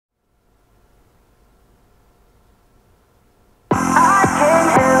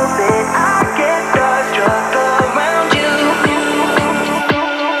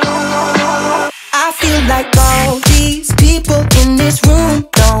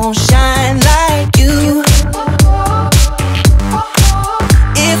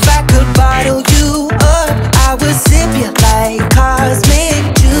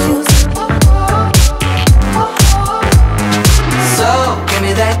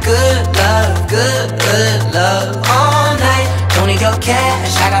good love all night. Don't need your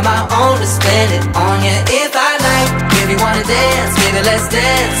cash, I got my own to spend it on you if I like. If you wanna dance, baby, let's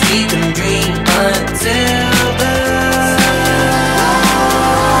dance. We can dream until the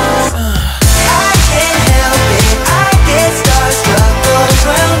I can't help it, I get starstruck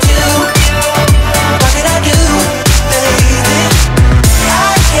around you. What could I do, baby? I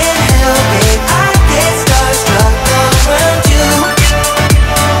can't help it, I get starstruck around you.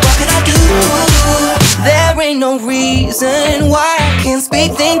 What could I do? There ain't no reason why I can't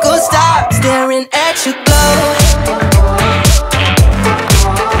speak, think or stop staring at your glow.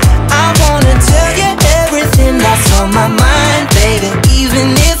 I wanna tell you everything that's on my mind, baby,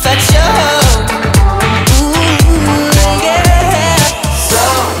 even if I chose. Ooh, yeah. So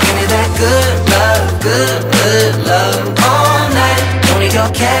give me that good love all night. Don't need your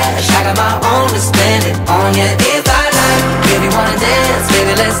cash, I got my own to spend it on you if I like. If you wanna dance,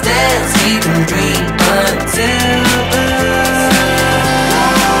 baby, let's dance. Even